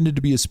 was intended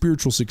to be a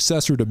spiritual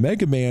successor to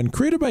Mega Man,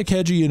 created by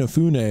Keiji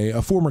Inafune,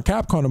 a former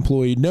Capcom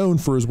employee known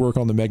for his work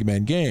on the Mega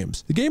Man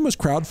games. The game was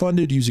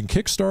crowdfunded using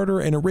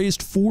Kickstarter, and it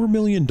raised $4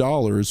 million,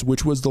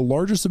 which was the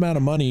largest amount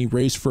of money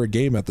raised for a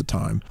game at the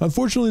time.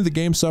 Unfortunately, the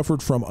game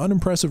suffered from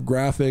unimpressive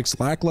graphics,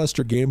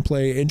 lackluster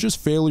gameplay, and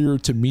just failure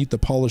to meet the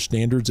polished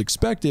standards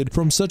expected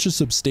from such a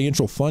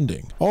substantial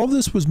funding. All of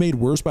this was made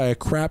worse by a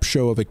crap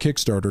show of a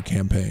Kickstarter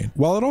campaign.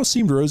 While it all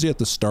seemed rosy at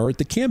the start,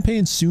 the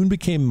campaign soon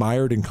became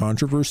mired in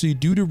controversy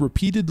due to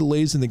repeated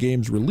delays in the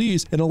game's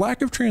release and a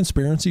lack of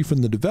transparency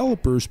from the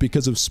developers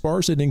because of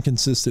sparse and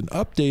inconsistent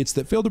updates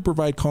that failed to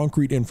provide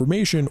concrete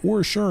information or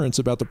assurance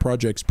about the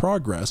project's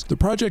progress. The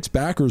project's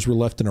backers were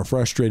left in a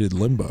frustrated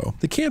limbo.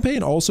 The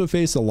campaign also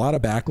faced a lot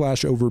of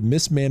backlash over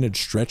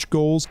mismanaged stretch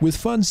goals, with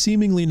funds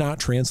seemingly not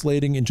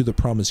translating into the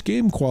promised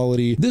game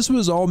quality. This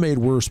was all made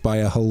worse by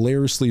a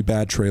hilariously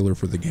bad trailer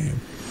for the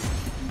game.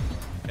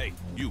 Hey,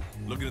 you,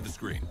 looking at the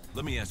screen,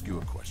 let me ask you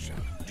a question.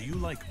 Do you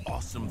like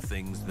awesome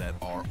things that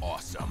are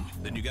awesome?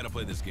 Then you gotta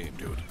play this game,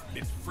 dude.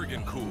 It's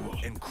friggin' cool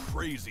and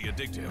crazy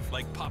addictive,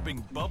 like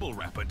popping bubble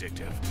wrap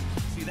addictive.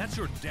 See, that's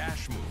your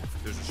dash move.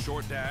 There's a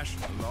short dash,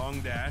 a long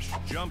dash,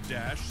 jump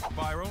dash,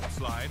 spiral,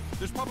 slide.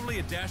 There's probably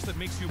a dash that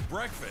makes you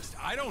breakfast.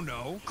 I don't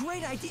know.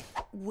 Great idea.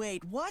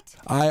 Wait, what?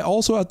 I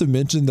also have to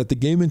mention that the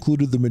game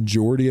included the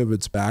majority of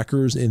its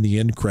backers in the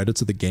end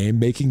credits of the game,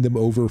 making them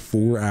over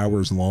 4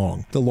 hours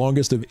long, the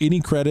longest of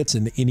any credits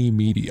in any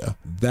media.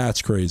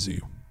 That's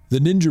crazy. The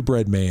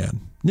Gingerbread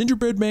Man.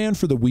 Gingerbread Man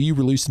for the Wii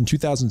released in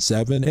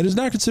 2007 and is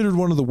now considered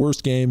one of the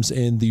worst games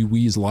in the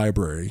Wii's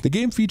library. The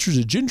game features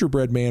a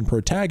gingerbread man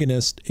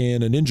protagonist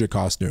in a ninja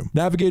costume,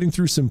 navigating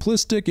through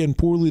simplistic and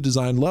poorly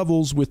designed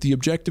levels with the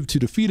objective to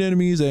defeat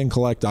enemies and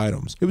collect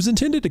items. It was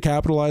intended to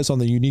capitalize on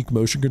the unique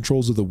motion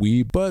controls of the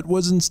Wii, but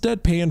was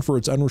instead panned for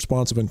its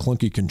unresponsive and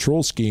clunky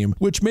control scheme,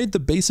 which made the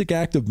basic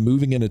act of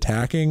moving and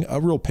attacking a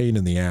real pain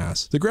in the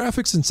ass. The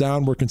graphics and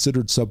sound were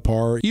considered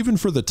subpar, even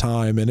for the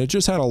time, and it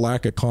just had a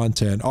lack of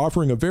content,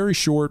 offering a very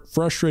short,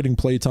 frustrating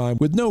playtime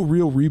with no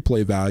real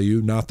replay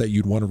value, not that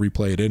you'd want to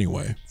replay it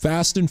anyway.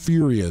 Fast and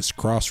Furious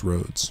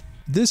Crossroads.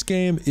 This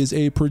game is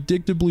a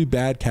predictably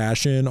bad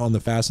cash-in on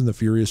the Fast and the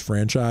Furious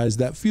franchise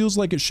that feels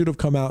like it should have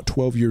come out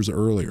 12 years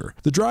earlier.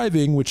 The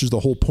driving, which is the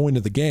whole point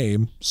of the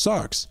game,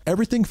 sucks.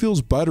 Everything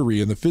feels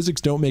buttery and the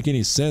physics don't make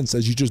any sense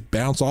as you just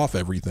bounce off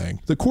everything.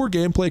 The core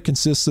gameplay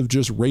consists of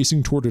just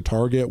racing toward a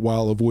target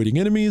while avoiding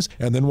enemies,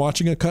 and then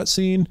watching a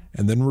cutscene,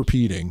 and then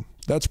repeating.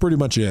 That's pretty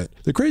much it.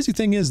 The crazy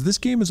thing is, this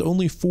game is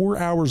only 4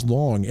 hours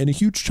long, and a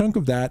huge chunk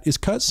of that is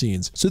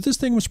cutscenes. So this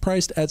thing was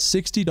priced at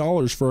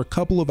 $60 for a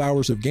couple of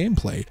hours of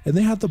gameplay, and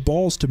they had the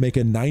balls to make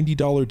a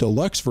 $90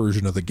 deluxe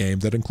version of the game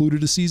that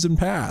included a season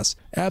pass.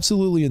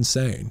 Absolutely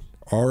insane.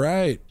 All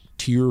right,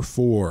 Tier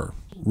 4,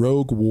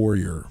 Rogue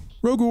Warrior.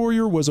 Rogue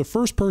Warrior was a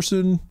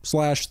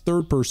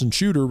first-person/third-person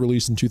shooter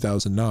released in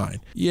 2009.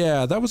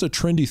 Yeah, that was a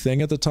trendy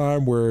thing at the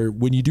time where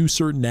when you do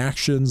certain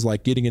actions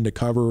like getting into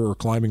cover or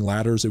climbing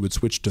ladders, it would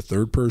switch to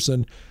third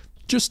person.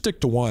 Just stick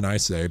to one, I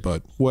say,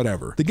 but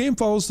whatever. The game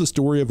follows the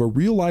story of a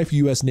real-life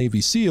US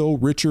Navy SEAL,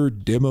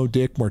 Richard Demo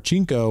Dick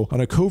Marchenko, on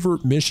a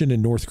covert mission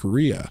in North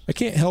Korea. I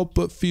can't help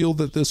but feel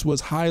that this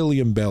was highly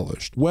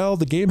embellished. Well,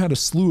 the game had a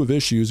slew of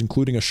issues,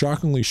 including a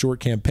shockingly short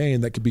campaign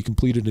that could be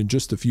completed in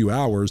just a few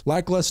hours,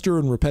 lackluster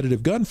and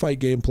repetitive gunfight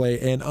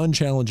gameplay, and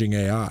unchallenging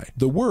AI.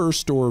 The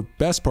worst, or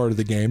best part of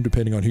the game,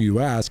 depending on who you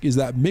ask, is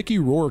that Mickey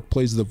Rourke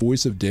plays the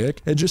voice of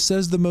Dick and just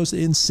says the most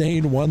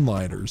insane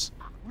one-liners.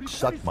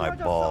 Suck my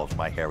balls,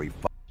 my hairy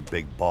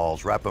big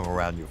balls. Wrap them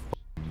around your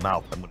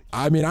mouth.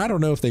 I mean, I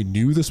don't know if they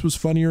knew this was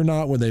funny or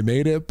not when they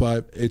made it,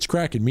 but it's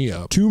cracking me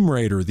up. Tomb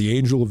Raider, The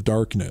Angel of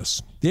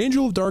Darkness. The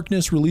Angel of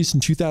Darkness released in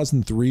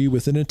 2003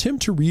 with an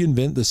attempt to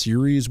reinvent the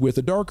series with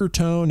a darker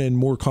tone and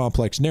more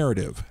complex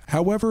narrative.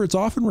 However, it's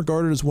often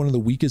regarded as one of the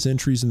weakest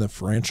entries in the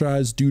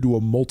franchise due to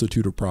a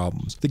multitude of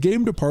problems. The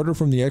game departed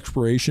from the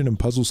exploration and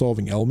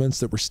puzzle-solving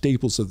elements that were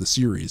staples of the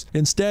series,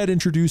 instead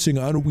introducing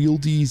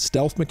unwieldy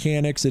stealth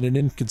mechanics and an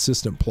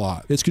inconsistent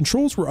plot. Its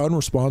controls were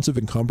unresponsive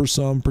and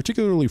cumbersome,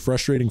 particularly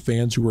frustrating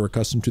fans who were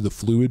accustomed to the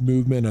fluid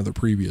movement of the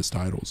previous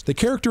titles. The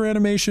character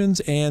animations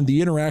and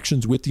the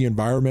interactions with the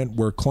environment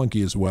were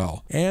clunky as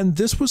well. And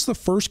this was the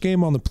first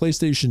game on the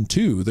PlayStation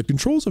 2. The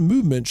controls and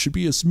movement should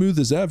be as smooth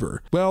as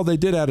ever. Well, they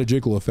did add a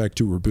jiggle effect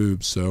to her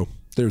boobs, so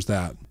there's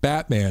that.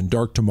 Batman: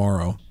 Dark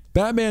Tomorrow.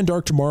 Batman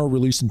Dark Tomorrow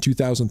released in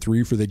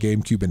 2003 for the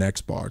GameCube and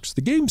Xbox.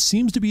 The game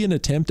seems to be an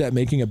attempt at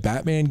making a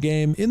Batman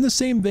game in the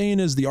same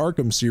vein as the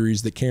Arkham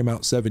series that came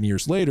out 7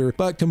 years later,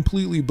 but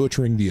completely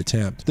butchering the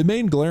attempt. The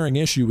main glaring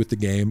issue with the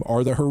game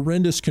are the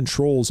horrendous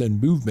controls and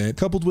movement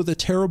coupled with a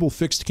terrible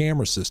fixed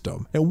camera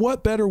system. And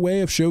what better way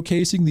of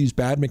showcasing these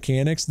bad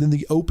mechanics than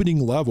the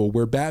opening level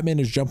where Batman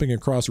is jumping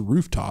across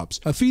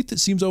rooftops, a feat that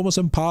seems almost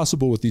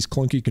impossible with these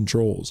clunky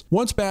controls.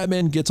 Once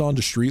Batman gets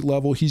onto street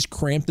level, he's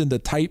cramped into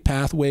tight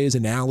pathways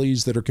and alleys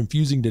that are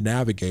confusing to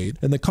navigate,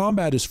 and the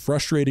combat is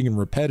frustrating and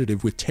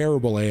repetitive with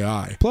terrible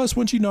AI. Plus,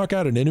 once you knock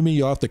out an enemy,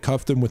 you'll have to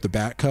cuff them with the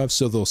bat cuffs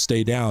so they'll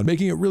stay down,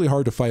 making it really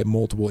hard to fight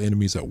multiple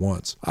enemies at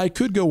once. I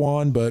could go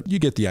on, but you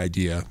get the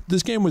idea.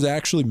 This game was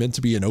actually meant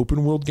to be an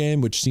open world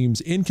game, which seems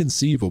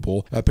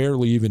inconceivable,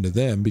 apparently even to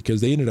them,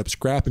 because they ended up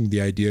scrapping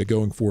the idea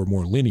going for a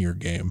more linear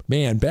game.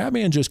 Man,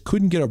 Batman just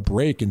couldn't get a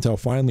break until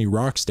finally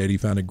Rocksteady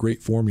found a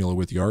great formula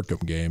with the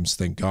Arkham games,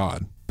 thank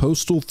God.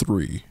 Postal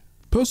 3.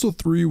 Postal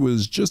 3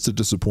 was just a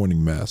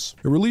disappointing mess.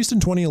 It released in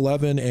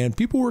 2011 and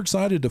people were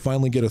excited to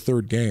finally get a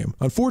third game.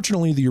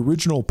 Unfortunately, the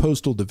original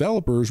Postal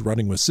developers,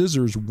 running with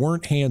scissors,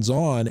 weren't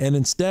hands-on, and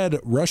instead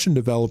Russian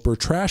developer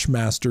Trash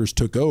Masters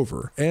took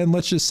over. And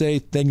let's just say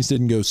things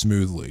didn't go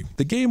smoothly.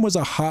 The game was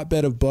a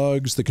hotbed of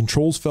bugs, the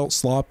controls felt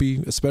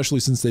sloppy, especially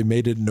since they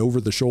made it an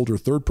over-the-shoulder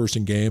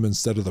third-person game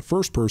instead of the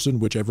first-person,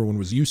 which everyone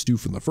was used to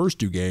from the first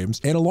two games.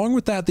 And along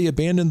with that, they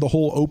abandoned the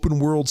whole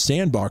open-world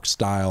sandbox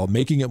style,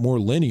 making it more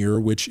linear,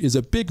 which is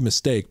a big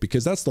mistake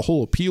because that's the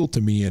whole appeal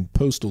to me in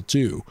Postal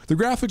 2. The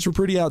graphics were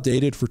pretty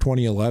outdated for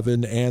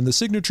 2011, and the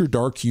signature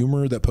dark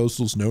humor that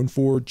Postal's known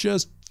for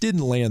just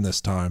didn't land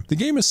this time. The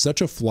game is such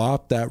a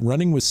flop that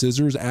Running with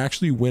Scissors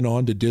actually went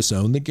on to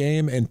disown the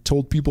game and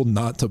told people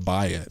not to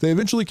buy it. They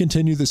eventually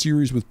continued the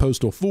series with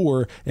Postal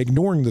 4,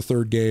 ignoring the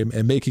third game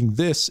and making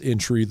this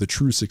entry the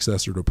true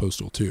successor to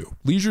Postal 2.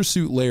 Leisure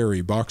Suit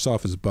Larry, box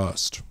office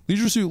bust.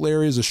 Leisure Suit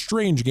Larry is a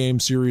strange game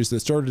series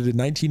that started in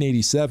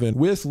 1987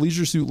 with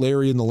Leisure Suit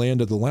Larry in the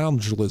Land of the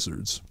Lounge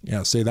Lizards.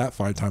 Yeah, say that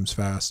 5 times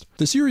fast.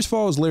 The series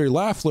follows Larry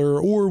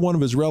Lafleur, or one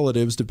of his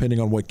relatives depending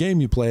on what game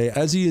you play,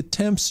 as he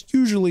attempts,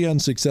 usually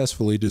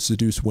unsuccessfully, to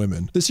seduce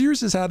women. The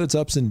series has had its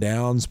ups and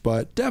downs,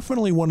 but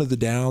definitely one of the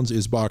downs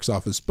is Box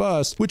Office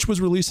Bust, which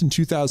was released in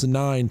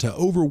 2009 to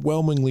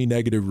overwhelmingly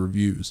negative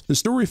reviews. The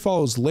story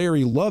follows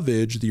Larry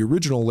Lovage, the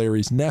original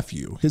Larry's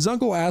nephew. His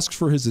uncle asks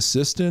for his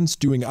assistance,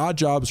 doing odd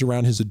jobs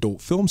around his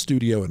adult film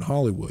studio in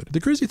Hollywood. The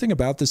crazy thing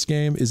about this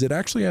game is it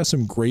actually has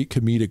some great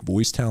comedic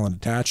voice talent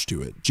attached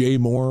to it. Jay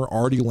Moore,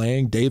 Artie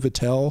Lang, Dave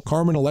Attell,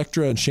 Carmen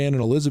Electra and Shannon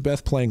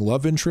Elizabeth playing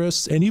love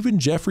interests, and even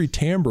Jeffrey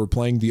Tambor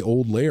playing the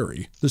old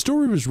Larry. The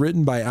story was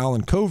written by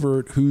Alan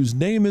Covert, whose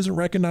name isn't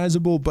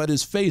recognizable, but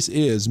his face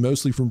is,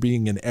 mostly from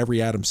being in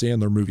every Adam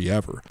Sandler movie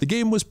ever. The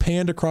game was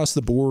panned across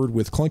the board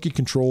with clunky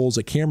controls,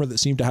 a camera that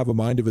seemed to have a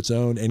mind of its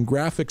own, and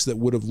graphics that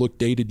would have looked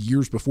dated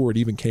years before it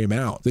even came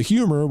out. The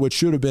humor, which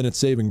should have been its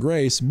saving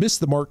grace, missed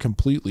the mark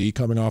completely,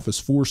 coming off as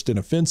forced and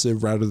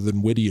offensive rather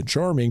than witty and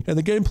charming, and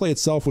the gameplay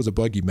itself was a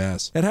buggy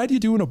mess. It had you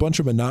doing a bunch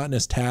of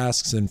monotonous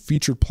tasks and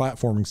featured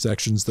platforming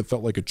sections that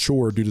felt like a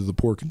chore due to the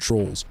poor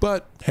controls.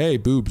 But hey,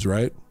 boobs,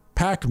 right?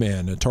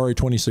 Pac-Man, Atari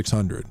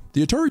 2600.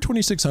 The Atari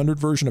 2600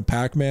 version of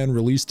Pac-Man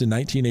released in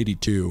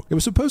 1982. It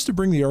was supposed to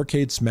bring the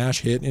arcade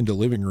smash hit into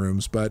living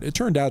rooms, but it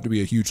turned out to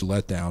be a huge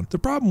letdown. The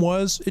problem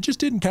was, it just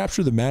didn't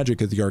capture the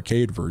magic of the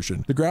arcade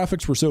version. The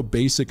graphics were so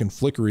basic and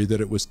flickery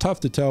that it was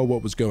tough to tell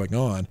what was going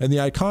on, and the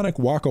iconic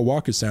Waka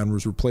Waka sound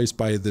was replaced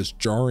by this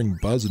jarring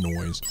buzz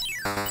noise.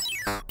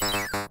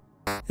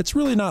 It's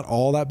really not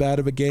all that bad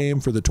of a game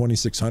for the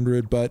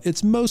 2600, but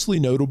it's mostly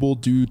notable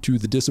due to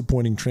the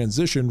disappointing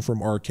transition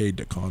from arcade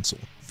to console.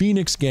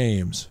 Phoenix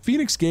Games.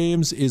 Phoenix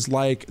Games is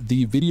like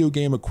the video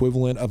game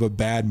equivalent of a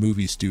bad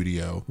movie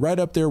studio, right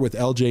up there with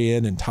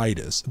LJN and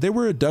Titus. They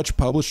were a Dutch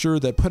publisher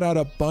that put out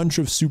a bunch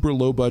of super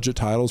low budget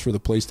titles for the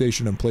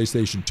PlayStation and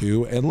PlayStation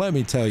 2, and let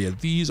me tell you,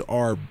 these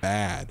are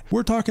bad.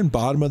 We're talking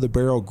bottom of the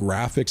barrel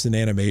graphics and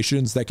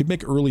animations that could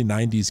make early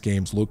 90s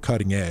games look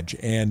cutting edge,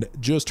 and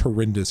just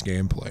horrendous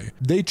gameplay.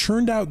 They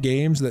churned out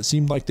games that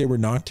seemed like they were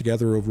knocked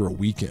together over a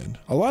weekend.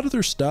 A lot of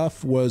their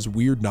stuff was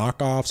weird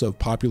knockoffs of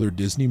popular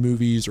Disney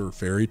movies or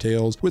fairy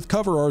tales, with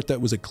cover art that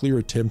was a clear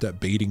attempt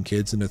at baiting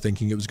kids into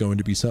thinking it was going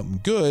to be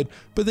something good,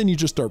 but then you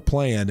just start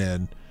playing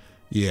and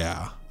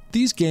yeah.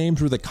 These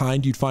games were the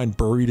kind you'd find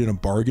buried in a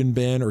bargain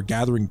bin or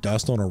gathering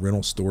dust on a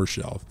rental store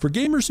shelf. For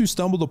gamers who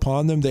stumbled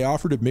upon them, they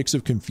offered a mix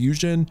of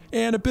confusion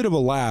and a bit of a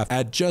laugh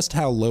at just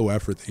how low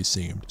effort they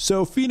seemed.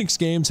 So Phoenix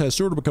Games has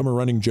sort of become a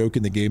running joke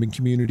in the gaming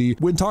community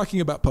when talking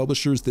about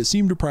publishers that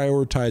seem to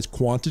prioritize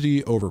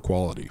quantity over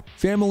quality.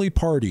 Family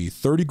Party,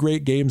 30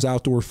 Great Games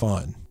Outdoor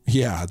Fun.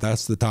 Yeah,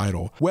 that's the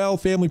title. Well,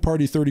 Family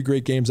Party 30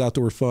 Great Games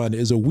Outdoor Fun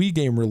is a Wii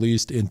game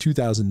released in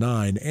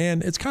 2009,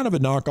 and it's kind of a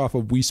knockoff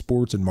of Wii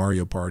Sports and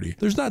Mario Party.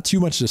 There's not too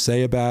much to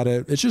say about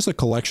it. It's just a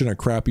collection of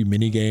crappy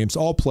minigames,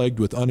 all plagued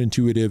with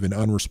unintuitive and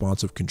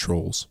unresponsive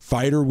controls.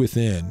 Fighter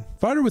Within.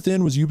 Fighter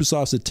Within was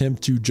Ubisoft's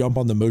attempt to jump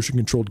on the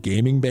motion-controlled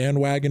gaming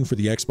bandwagon for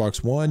the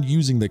Xbox One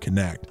using the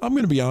Kinect. I'm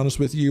going to be honest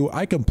with you,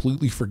 I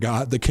completely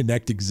forgot the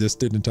Kinect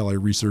existed until I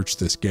researched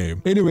this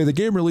game. Anyway, the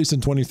game released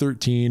in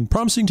 2013,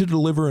 promising to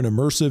deliver an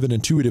immersive and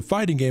intuitive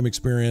fighting game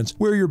experience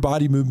where your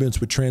body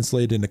movements would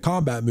translate into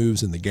combat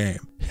moves in the game.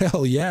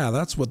 Hell yeah,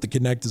 that's what the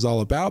Kinect is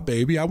all about,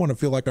 baby. I want to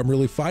feel like I'm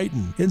really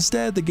fighting.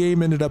 Instead, the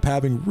game ended up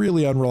having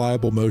really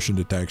unreliable motion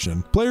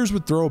detection. Players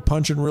would throw a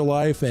punch in real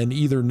life and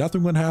either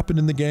nothing would happen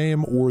in the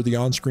game or the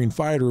on-screen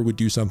fighter would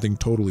do something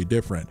totally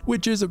different,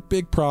 which is a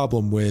big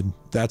problem when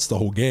that's the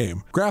whole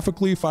game.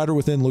 Graphically, Fighter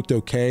Within looked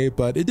okay,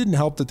 but it didn't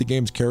help that the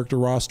game's character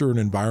roster and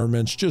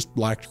environments just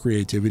lacked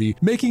creativity,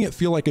 making it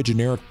feel like a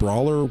generic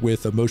brawler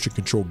with a motion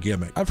control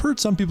gimmick. I've heard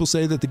some people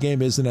say that the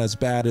game isn't as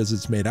bad as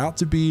it's made out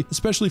to be,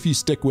 especially if you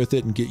stick with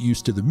it and get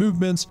used to the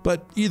movements,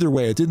 but either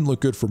way, it didn't look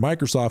good for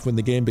Microsoft when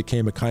the game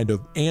became a kind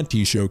of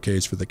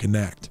anti-showcase for the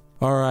Kinect.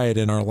 Alright,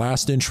 and our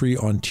last entry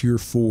on Tier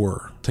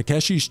 4,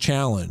 Takeshi's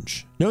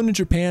Challenge. Known in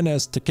Japan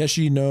as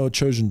Takeshi no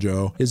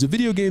Chojinjo, is a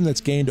video game that's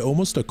gained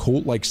almost a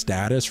cult-like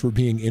status for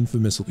being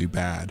infamously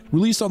bad.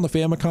 Released on the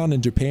Famicom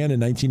in Japan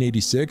in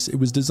 1986, it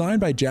was designed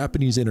by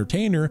Japanese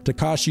entertainer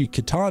Takashi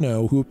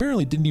Kitano, who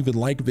apparently didn't even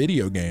like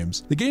video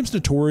games. The game's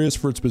notorious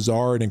for its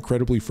bizarre and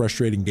incredibly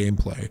frustrating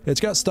gameplay.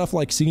 It's got stuff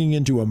like singing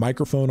into a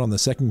microphone on the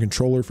second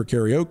controller for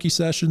karaoke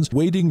sessions,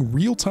 waiting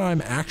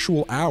real-time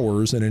actual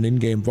hours in an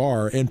in-game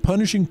VAR, and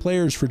punishing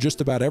players for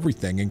just about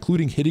everything,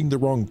 including hitting the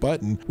wrong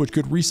button, which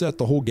could reset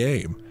the whole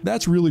game.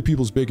 That's really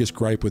people's biggest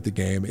gripe with the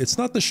game. It's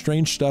not the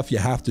strange stuff you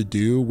have to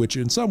do, which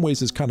in some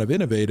ways is kind of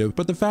innovative,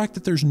 but the fact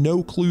that there's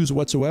no clues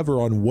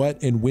whatsoever on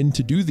what and when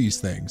to do these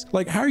things.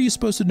 Like, how are you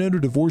supposed to know to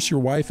divorce your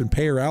wife and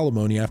pay her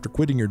alimony after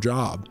quitting your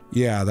job?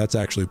 Yeah, that's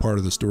actually part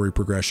of the story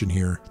progression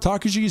here.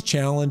 Takeshi's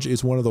Challenge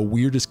is one of the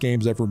weirdest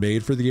games ever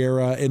made for the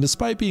era, and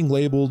despite being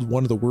labeled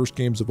one of the worst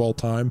games of all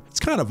time, it's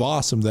kind of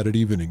awesome that it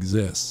even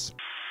exists.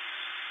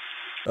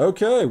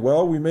 Okay,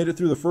 well, we made it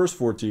through the first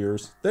 4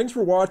 tiers. Thanks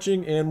for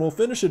watching, and we'll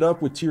finish it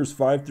up with tiers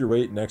 5 through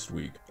 8 next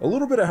week. A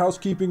little bit of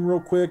housekeeping real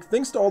quick.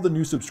 Thanks to all the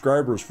new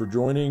subscribers for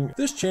joining.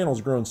 This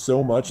channel's grown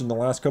so much in the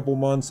last couple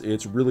months,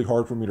 it's really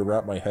hard for me to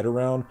wrap my head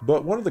around.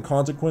 But one of the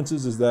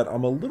consequences is that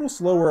I'm a little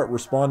slower at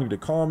responding to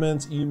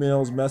comments,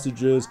 emails,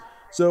 messages.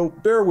 So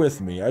bear with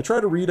me. I try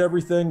to read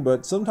everything,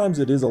 but sometimes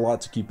it is a lot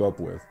to keep up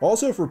with.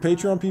 Also, for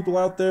Patreon people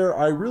out there,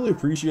 I really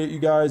appreciate you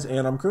guys,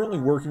 and I'm currently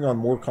working on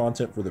more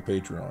content for the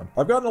Patreon.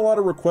 I've gotten a lot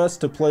of requests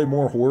to play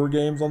more horror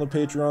games on the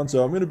Patreon,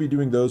 so I'm going to be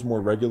doing those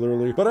more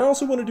regularly. But I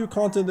also want to do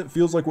content that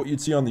feels like what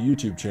you'd see on the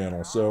YouTube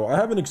channel, so I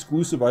have an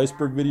exclusive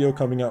Iceberg video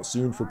coming out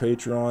soon for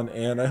Patreon,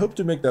 and I hope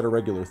to make that a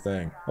regular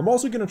thing. I'm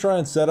also going to try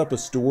and set up a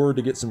store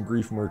to get some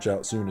Grief merch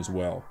out soon as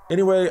well.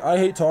 Anyway, I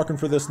hate talking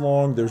for this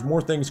long. There's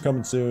more things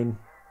coming soon.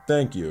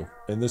 Thank you,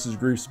 and this is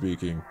Grief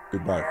speaking.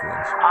 Goodbye,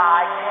 friends.